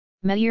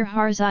Meir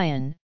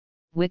Harzion,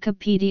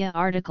 Wikipedia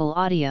article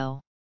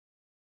audio.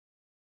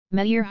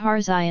 Meir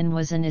Harzion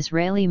was an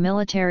Israeli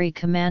military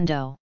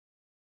commando.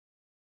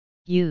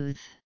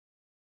 Youth.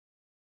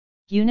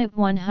 Unit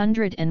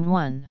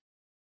 101.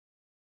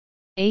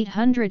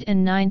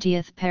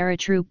 890th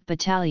Paratroop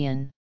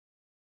Battalion.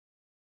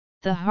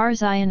 The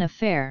Harzion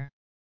Affair.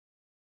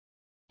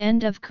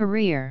 End of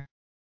career.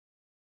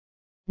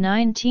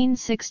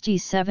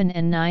 1967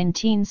 and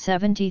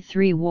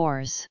 1973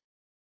 wars.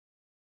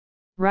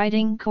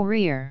 Writing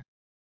career.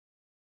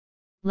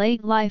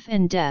 Late life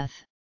and death.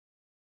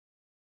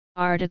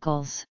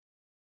 Articles.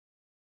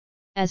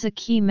 As a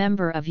key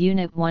member of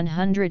Unit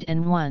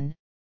 101,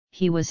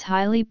 he was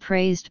highly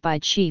praised by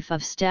Chief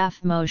of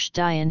Staff Moshe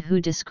Dayan,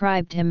 who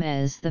described him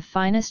as the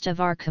finest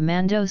of our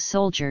commando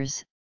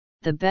soldiers,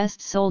 the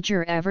best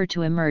soldier ever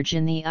to emerge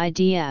in the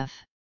IDF.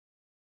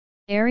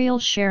 Ariel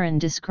Sharon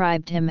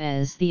described him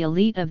as the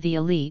elite of the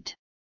elite.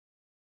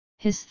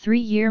 His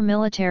 3-year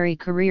military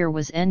career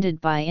was ended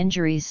by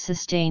injuries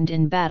sustained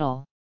in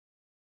battle.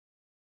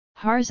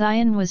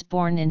 Harzion was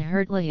born in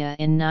Herzliya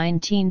in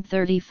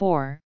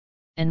 1934,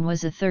 and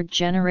was a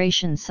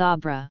third-generation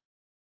Sabra.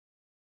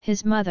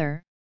 His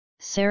mother,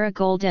 Sarah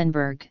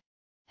Goldenberg,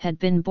 had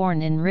been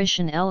born in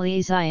Rishon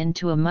LeZion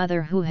to a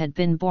mother who had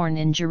been born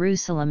in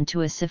Jerusalem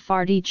to a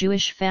Sephardi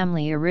Jewish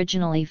family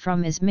originally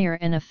from Izmir,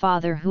 and a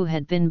father who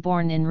had been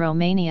born in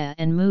Romania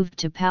and moved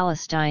to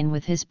Palestine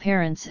with his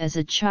parents as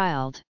a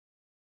child.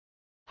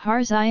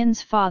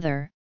 Harzion's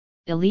father,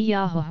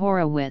 Eliyahu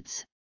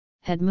Horowitz,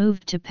 had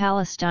moved to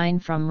Palestine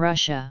from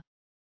Russia.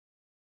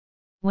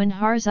 When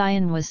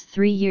Harzion was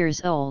 3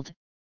 years old,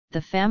 the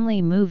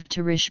family moved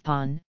to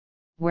Rishpon,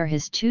 where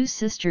his 2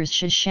 sisters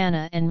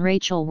Shoshana and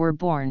Rachel were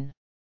born.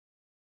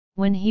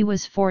 When he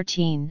was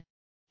 14,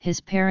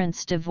 his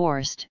parents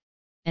divorced,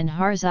 and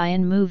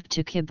Harzion moved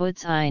to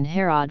Kibbutz Ein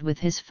Harod with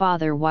his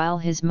father, while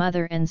his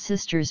mother and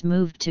sisters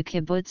moved to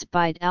Kibbutz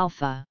Beit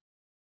Alpha.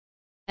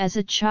 As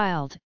a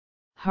child,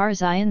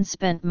 Harzion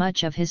spent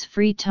much of his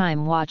free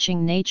time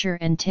watching nature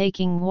and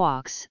taking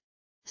walks,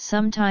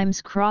 sometimes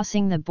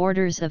crossing the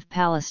borders of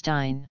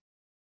Palestine.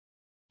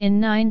 In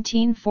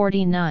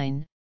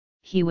 1949,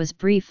 he was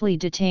briefly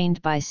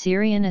detained by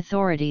Syrian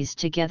authorities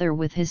together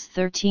with his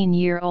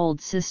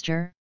 13-year-old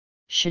sister,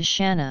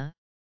 Shoshana,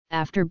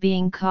 after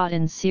being caught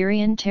in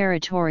Syrian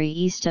territory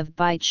east of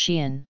Beit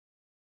Shean.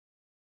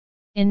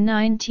 In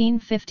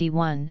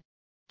 1951,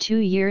 2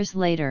 years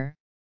later,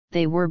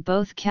 they were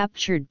both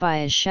captured by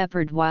a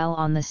shepherd while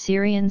on the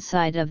Syrian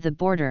side of the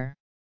border.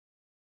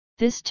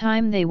 This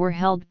time they were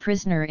held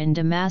prisoner in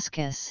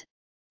Damascus,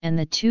 and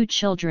the 2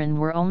 children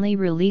were only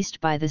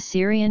released by the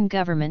Syrian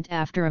government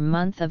after a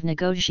month of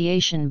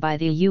negotiation by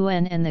the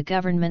UN and the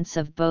governments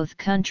of both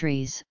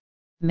countries,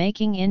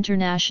 making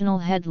international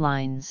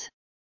headlines.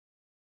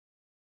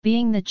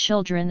 Being the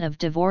children of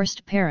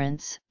divorced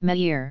parents,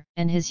 Meir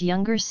and his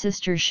younger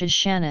sister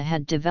Shoshana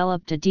had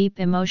developed a deep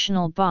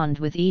emotional bond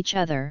with each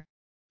other,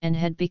 and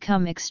had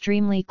become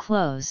extremely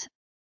close,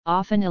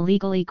 often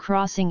illegally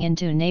crossing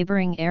into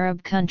neighboring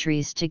Arab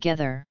countries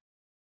together.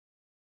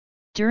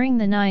 During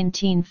the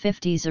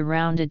 1950s,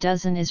 around a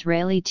dozen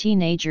Israeli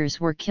teenagers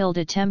were killed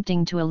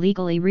attempting to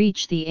illegally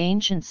reach the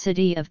ancient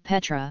city of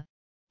Petra,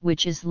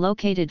 which is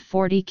located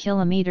 40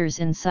 kilometers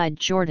inside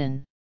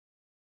Jordan.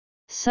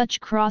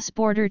 Such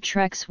cross-border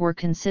treks were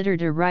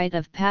considered a rite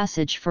of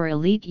passage for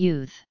elite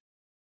youth.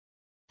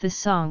 The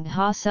song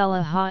Ha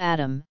Sela Ha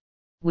Adam,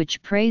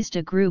 which praised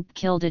a group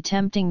killed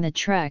attempting the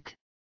trek,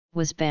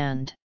 was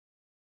banned.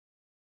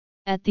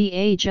 At the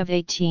age of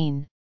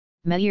 18,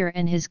 Meir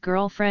and his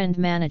girlfriend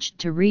managed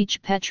to reach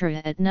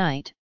Petra at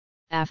night,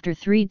 after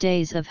 3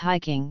 days of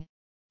hiking,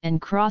 and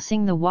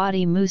crossing the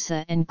Wadi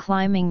Musa and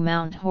climbing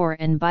Mount Hor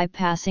and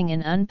bypassing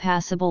an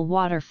unpassable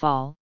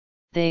waterfall.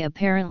 They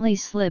apparently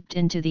slipped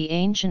into the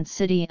ancient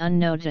city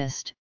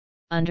unnoticed,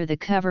 under the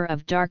cover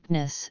of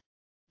darkness,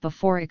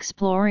 before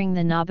exploring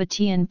the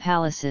Nabatean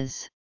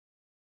palaces.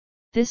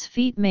 This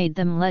feat made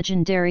them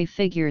legendary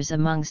figures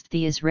amongst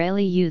the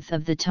Israeli youth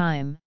of the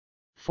time,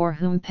 for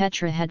whom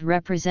Petra had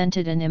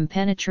represented an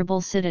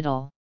impenetrable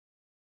citadel.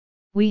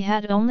 We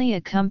had only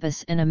a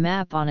compass and a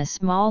map on a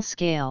small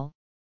scale,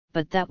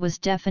 but that was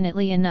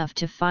definitely enough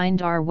to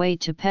find our way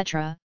to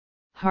Petra,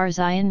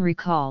 Harzion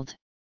recalled.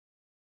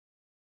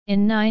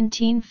 In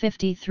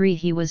 1953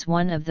 he was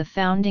one of the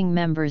founding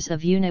members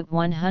of Unit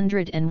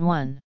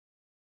 101.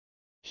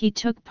 He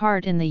took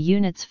part in the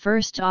unit's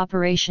first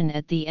operation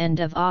at the end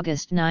of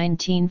August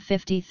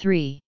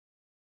 1953.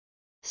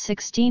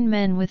 16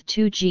 men with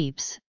 2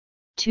 jeeps,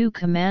 2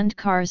 command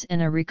cars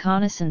and a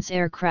reconnaissance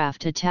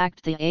aircraft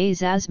attacked the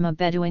Azazma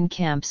Bedouin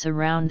camps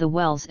around the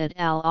wells at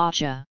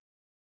Al-Aja.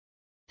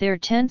 Their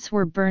tents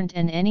were burnt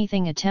and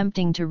anything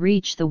attempting to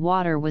reach the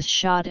water was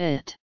shot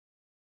at.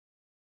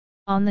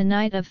 On the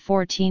night of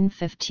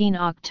 14-15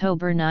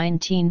 October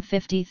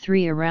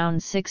 1953,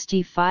 around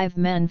 65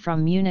 men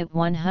from Unit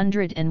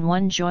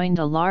 101 joined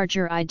a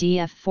larger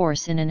IDF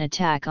force in an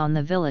attack on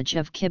the village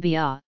of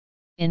Kibbutz,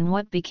 in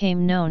what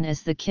became known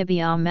as the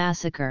Kibbutz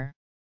massacre.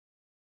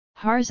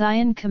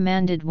 Harzayan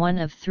commanded one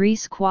of 3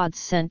 squads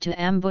sent to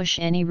ambush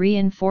any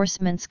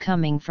reinforcements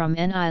coming from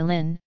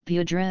Enilin,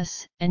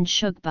 Budris, and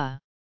Shukba.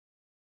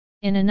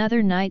 In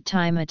another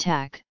nighttime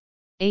attack,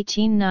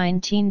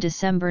 18-19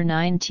 December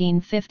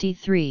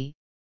 1953,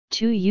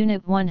 2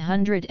 Unit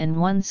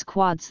 101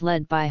 squads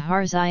led by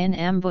Harzayan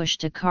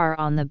ambushed a car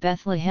on the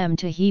Bethlehem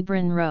to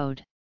Hebron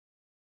road.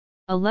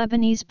 A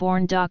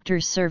Lebanese-born doctor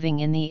serving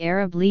in the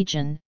Arab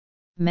Legion,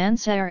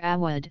 Mansour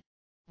Awad,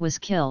 was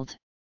killed.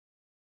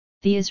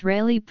 The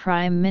Israeli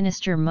Prime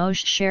Minister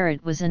Moshe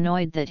Sharett was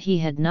annoyed that he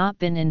had not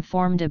been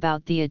informed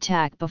about the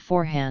attack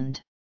beforehand.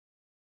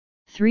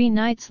 3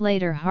 nights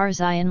later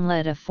Harzayan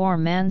led a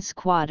 4-man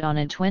squad on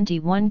a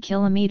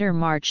 21-kilometer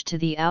march to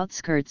the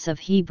outskirts of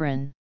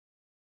Hebron.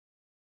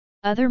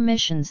 Other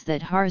missions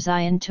that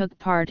Harzayan took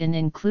part in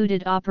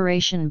included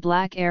Operation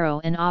Black Arrow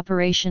and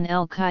Operation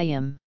El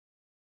Qayyim.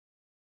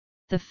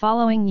 The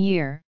following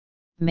year,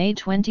 May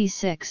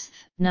 26,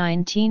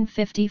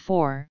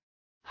 1954,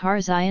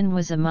 Harzayan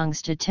was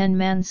amongst a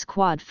 10-man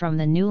squad from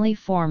the newly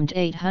formed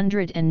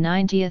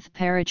 890th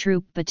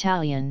Paratroop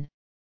Battalion,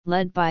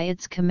 led by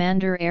its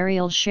commander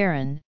Ariel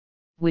Sharon,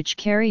 which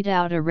carried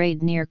out a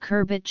raid near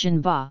Kirbet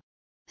Janba,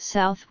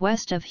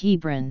 southwest of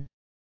Hebron.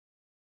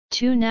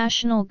 2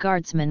 National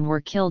Guardsmen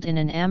were killed in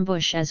an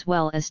ambush as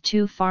well as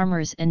 2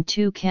 farmers and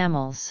 2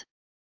 camels.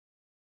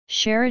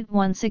 Sharett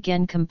once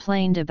again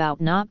complained about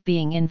not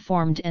being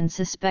informed and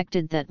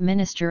suspected that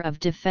Minister of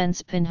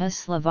Defense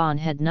Pinchas Lavon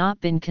had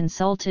not been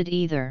consulted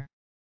either.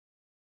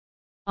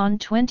 On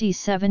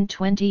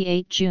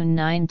 27-28 June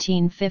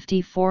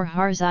 1954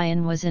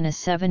 Harzayan was in a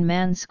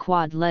 7-man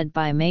squad led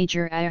by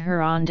Major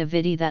Aharon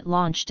Davidi that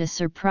launched a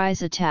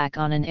surprise attack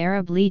on an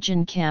Arab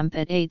Legion camp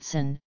at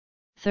Eitzan,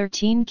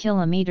 13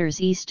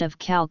 kilometers east of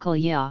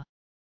Kalkalia.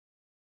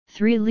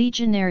 3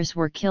 legionnaires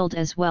were killed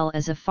as well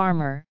as a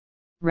farmer,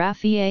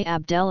 Rafieh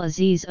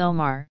Abdelaziz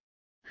Omar,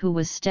 who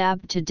was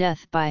stabbed to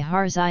death by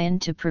Harzayan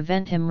to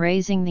prevent him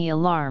raising the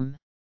alarm.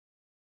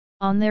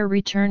 On their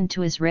return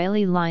to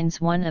Israeli lines,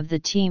 one of the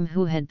team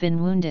who had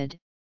been wounded,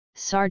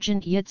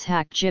 Sergeant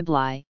Yitzhak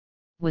Giblai,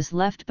 was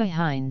left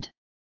behind.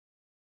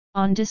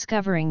 On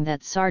discovering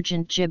that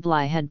Sergeant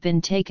Giblai had been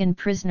taken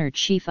prisoner,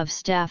 Chief of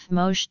Staff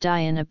Moshe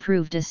Dayan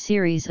approved a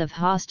series of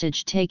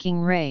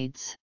hostage-taking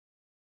raids.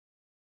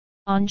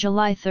 On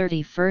July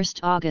 31,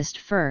 August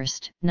 1,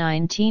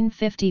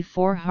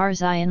 1954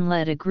 Harzayan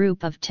led a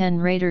group of 10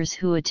 raiders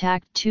who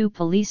attacked 2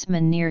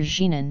 policemen near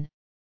Jinan,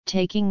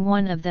 taking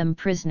one of them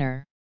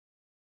prisoner.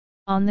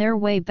 On their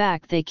way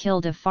back they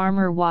killed a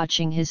farmer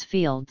watching his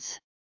fields.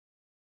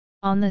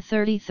 On the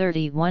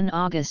 31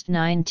 August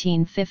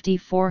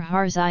 1954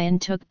 Harzayan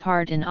took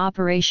part in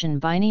Operation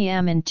Bini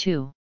Amin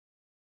II.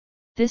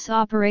 This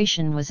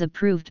operation was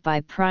approved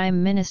by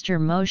Prime Minister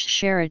Moshe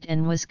Sharett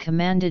and was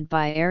commanded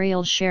by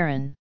Ariel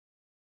Sharon.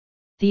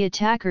 The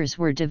attackers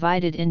were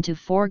divided into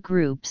 4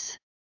 groups.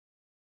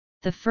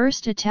 The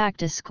first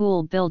attacked a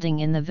school building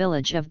in the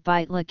village of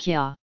Beit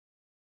Lakia.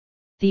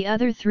 The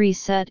other 3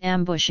 set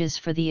ambushes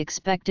for the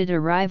expected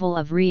arrival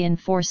of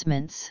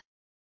reinforcements.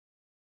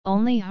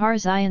 Only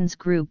Harzayan's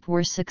group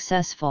were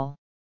successful.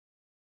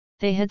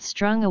 They had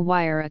strung a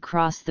wire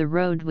across the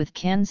road with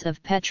cans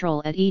of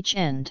petrol at each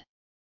end.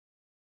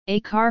 A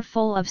car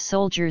full of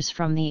soldiers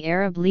from the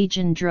Arab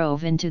Legion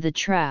drove into the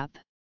trap.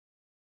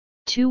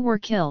 2 were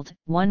killed,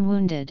 1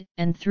 wounded,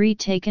 and 3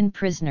 taken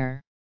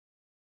prisoner.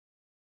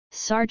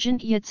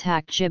 Sergeant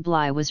Yitzhak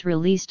Giblai was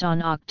released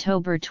on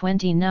October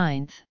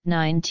 29,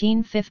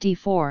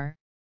 1954,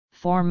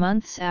 4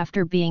 months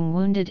after being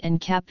wounded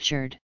and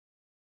captured.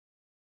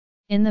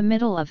 In the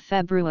middle of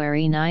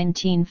February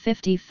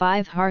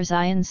 1955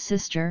 Harzayan's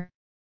sister,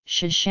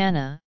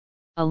 Shoshana,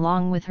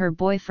 along with her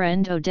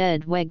boyfriend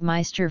Oded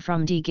Wegmeister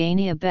from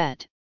Degania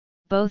Bet,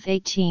 both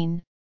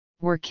 18,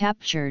 were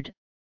captured,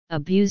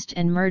 abused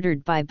and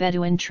murdered by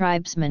Bedouin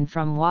tribesmen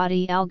from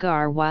Wadi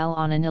Algar while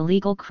on an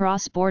illegal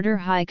cross-border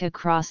hike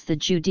across the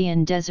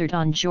Judean desert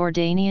on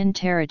Jordanian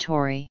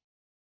territory.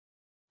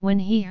 When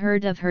he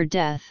heard of her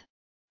death,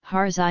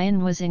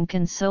 Harzayan was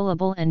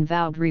inconsolable and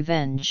vowed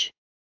revenge.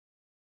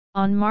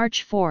 On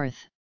March 4,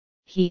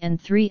 he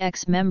and 3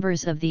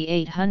 ex-members of the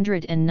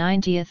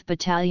 890th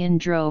Battalion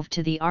drove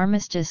to the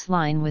armistice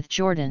line with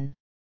Jordan.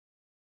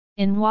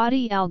 In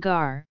Wadi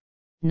Algar,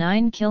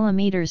 9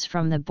 kilometers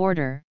from the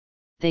border,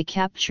 they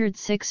captured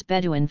 6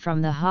 Bedouin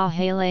from the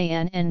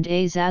Ha-Halayan and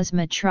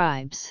Azazma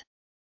tribes.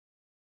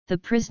 The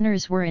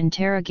prisoners were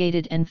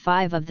interrogated and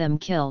 5 of them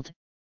killed,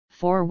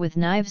 4 with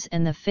knives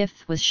and the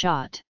 5th was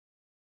shot.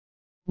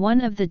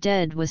 One of the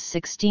dead was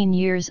 16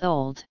 years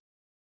old.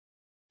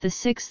 The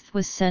 6th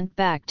was sent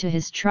back to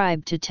his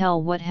tribe to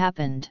tell what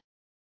happened.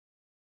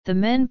 The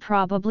men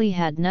probably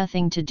had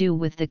nothing to do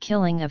with the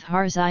killing of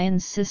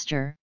Harzayan's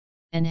sister,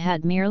 and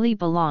had merely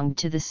belonged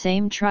to the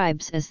same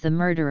tribes as the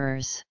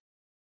murderers.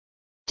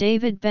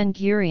 David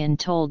Ben-Gurion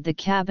told the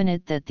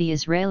cabinet that the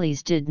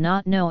Israelis did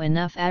not know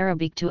enough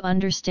Arabic to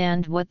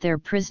understand what their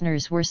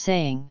prisoners were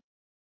saying.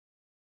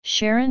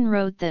 Sharon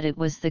wrote that it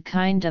was the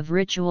kind of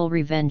ritual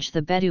revenge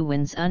the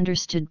Bedouins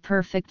understood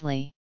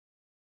perfectly.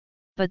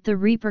 but the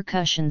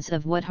repercussions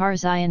of what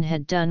Harzayan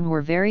had done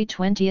were very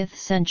 20th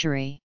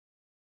century.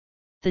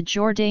 The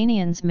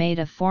Jordanians made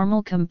a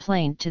formal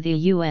complaint to the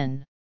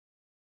UN.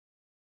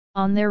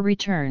 On their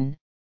return,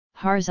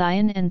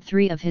 Harzayan and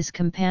 3 of his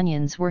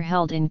companions were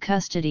held in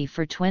custody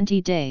for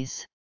 20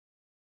 days.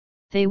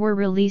 They were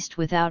released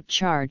without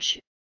charge,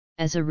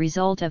 as a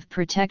result of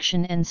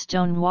protection and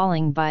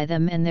stonewalling by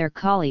them and their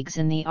colleagues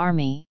in the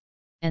army,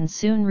 and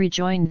soon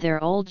rejoined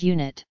their old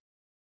unit.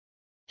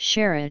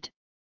 Sherratt,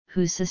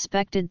 who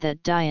suspected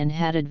that Dayan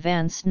had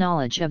advanced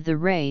knowledge of the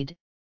raid,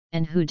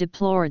 and who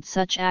deplored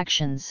such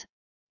actions,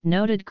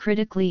 noted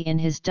critically in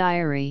his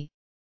diary,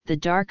 "The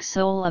dark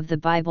soul of the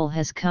Bible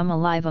has come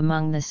alive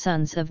among the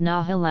sons of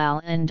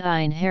Nahalal and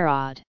Ein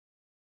Harod."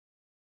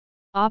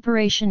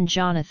 Operation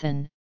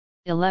Jonathan,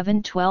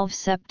 11-12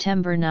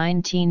 September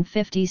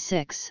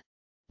 1956,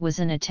 was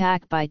an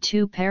attack by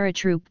 2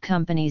 paratroop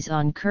companies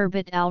on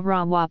Khirbet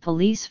al-Rawa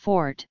police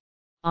fort,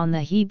 on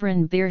the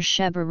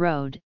Hebron-Beersheba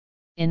road,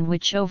 in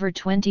which over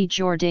 20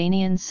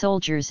 Jordanian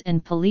soldiers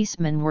and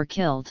policemen were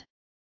killed.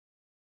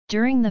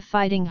 During the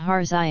fighting,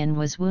 Harzayan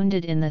was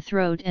wounded in the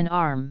throat and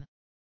arm.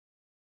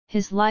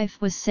 His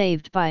life was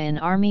saved by an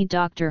army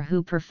doctor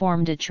who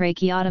performed a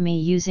tracheotomy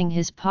using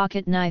his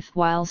pocket knife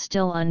while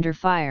still under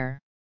fire.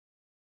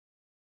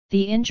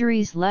 The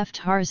injuries left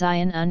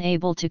Harzayan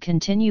unable to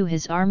continue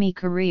his army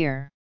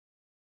career.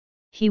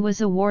 He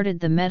was awarded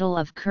the Medal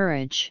of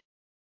Courage.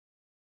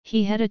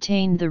 He had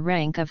attained the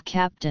rank of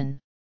captain.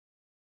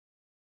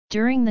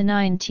 During the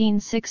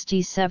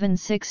 1967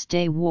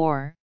 Six-Day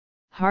War,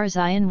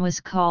 Harzayan was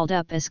called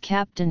up as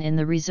captain in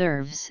the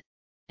reserves,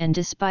 and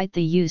despite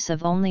the use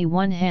of only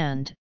one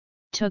hand,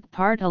 took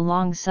part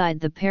alongside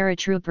the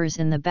paratroopers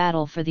in the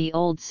battle for the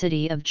Old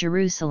City of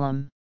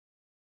Jerusalem.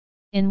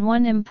 In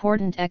one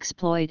important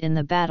exploit in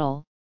the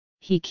battle,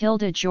 he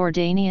killed a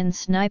Jordanian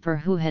sniper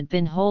who had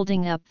been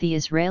holding up the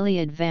Israeli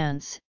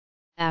advance.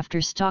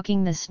 After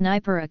stalking the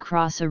sniper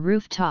across a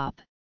rooftop,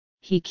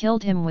 he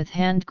killed him with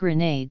hand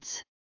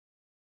grenades.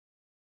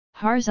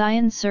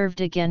 Harzayan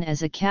served again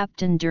as a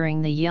captain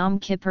during the Yom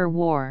Kippur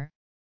War,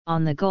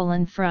 on the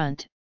Golan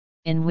Front,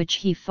 in which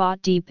he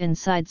fought deep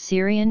inside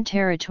Syrian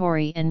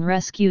territory and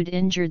rescued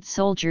injured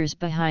soldiers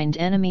behind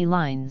enemy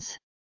lines.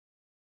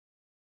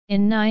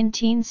 In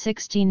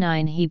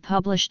 1969 he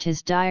published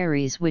his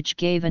diaries, which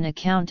gave an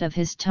account of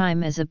his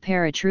time as a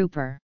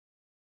paratrooper.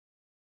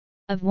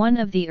 Of one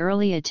of the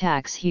early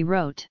attacks he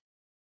wrote,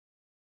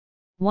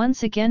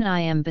 "Once again I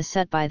am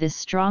beset by this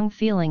strong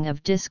feeling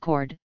of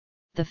discord,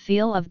 the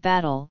feel of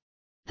battle,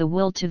 the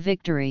will to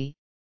victory,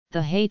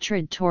 the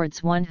hatred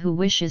towards one who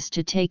wishes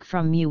to take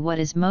from you what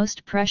is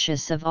most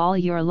precious of all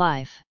your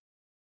life.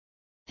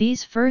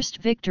 These first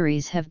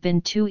victories have been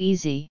too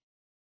easy."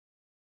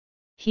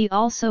 He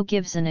also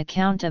gives an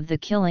account of the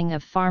killing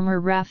of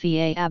farmer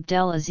Rafi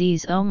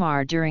Abdelaziz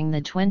Omar during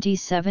the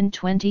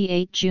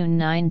 27-28 June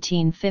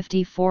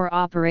 1954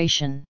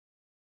 operation.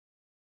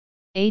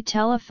 A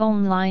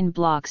telephone line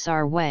blocks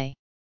our way.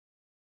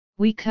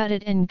 We cut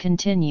it and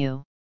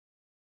continue.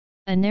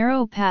 A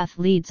narrow path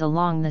leads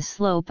along the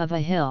slope of a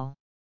hill.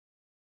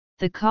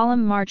 The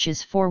column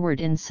marches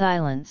forward in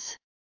silence.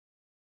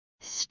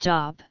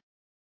 Stop.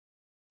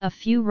 A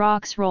few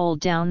rocks roll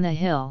down the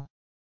hill.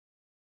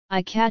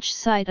 I catch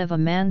sight of a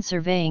man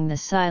surveying the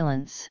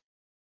silence.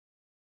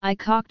 I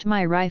cocked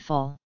my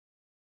rifle.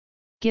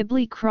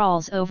 Ghibli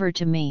crawls over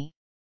to me.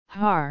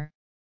 Har,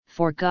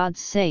 for God's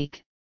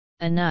sake,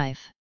 a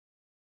knife.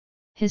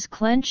 His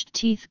clenched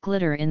teeth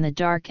glitter in the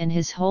dark and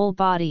his whole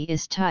body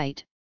is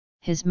tight,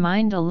 his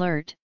mind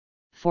alert.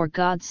 For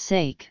God's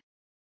sake.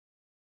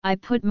 I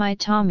put my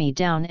Tommy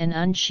down and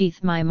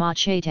unsheath my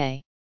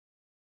machete.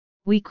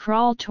 We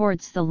crawl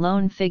towards the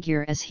lone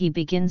figure as he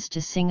begins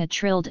to sing a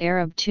trilled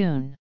Arab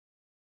tune.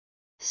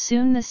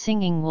 Soon the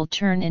singing will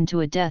turn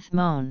into a death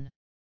moan.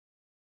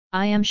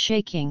 I am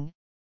shaking,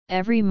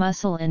 every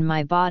muscle in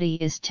my body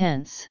is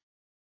tense.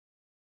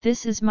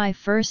 This is my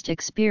first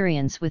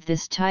experience with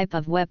this type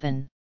of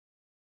weapon.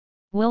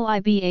 Will I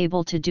be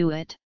able to do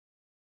it?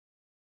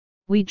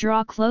 We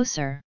draw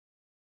closer.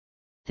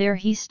 There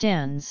he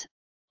stands,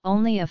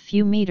 only a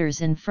few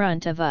meters in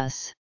front of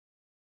us.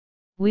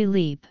 We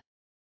leap.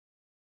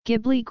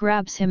 Ghibli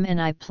grabs him and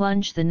I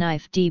plunge the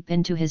knife deep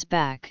into his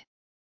back.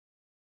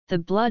 The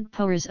blood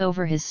pours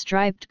over his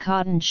striped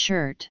cotton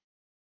shirt.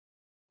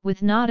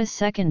 With not a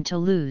second to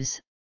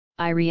lose,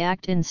 I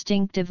react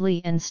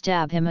instinctively and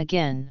stab him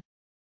again.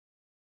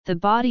 The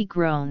body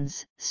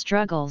groans,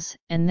 struggles,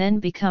 and then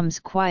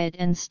becomes quiet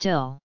and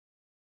still.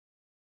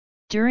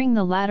 During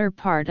the latter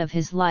part of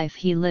his life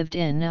he lived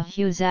in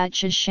Ahuzat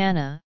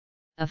Shoshana,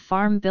 a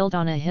farm built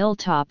on a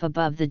hilltop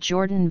above the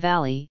Jordan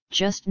Valley,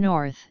 just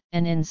north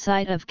and in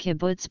sight of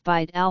Kibbutz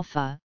Beit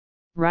Alpha,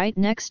 right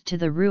next to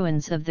the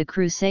ruins of the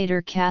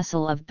Crusader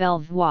castle of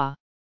Belvoir.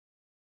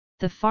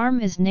 The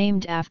farm is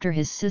named after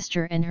his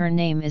sister and her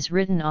name is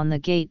written on the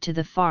gate to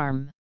the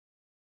farm.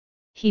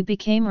 He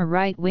became a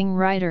right-wing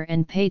writer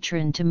and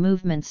patron to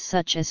movements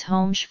such as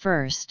Homs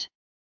First.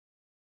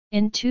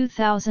 In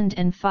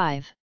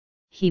 2005,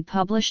 he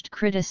published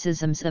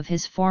criticisms of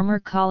his former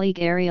colleague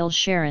Ariel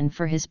Sharon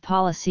for his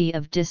policy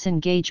of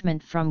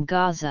disengagement from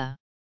Gaza.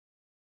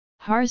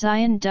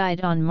 Harzayan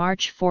died on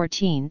March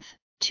 14,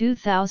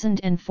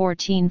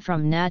 2014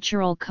 from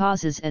natural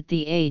causes at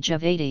the age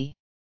of 80.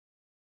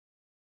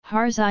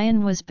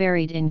 Harzayan was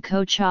buried in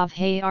Kochov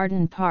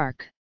Hayarden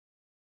Park.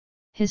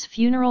 His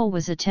funeral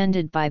was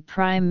attended by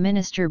Prime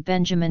Minister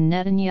Benjamin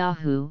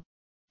Netanyahu,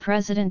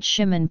 President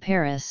Shimon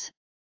Peres,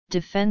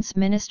 Defense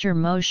Minister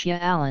Moshe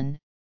Alon,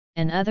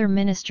 and other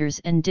ministers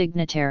and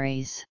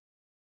dignitaries.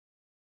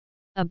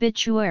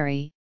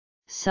 Obituary: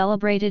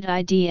 celebrated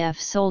IDF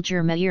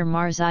soldier Meir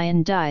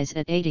Marzayan dies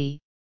at 80,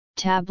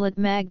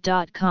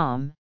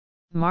 tabletmag.com,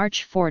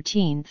 March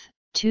 14,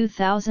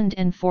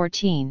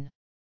 2014.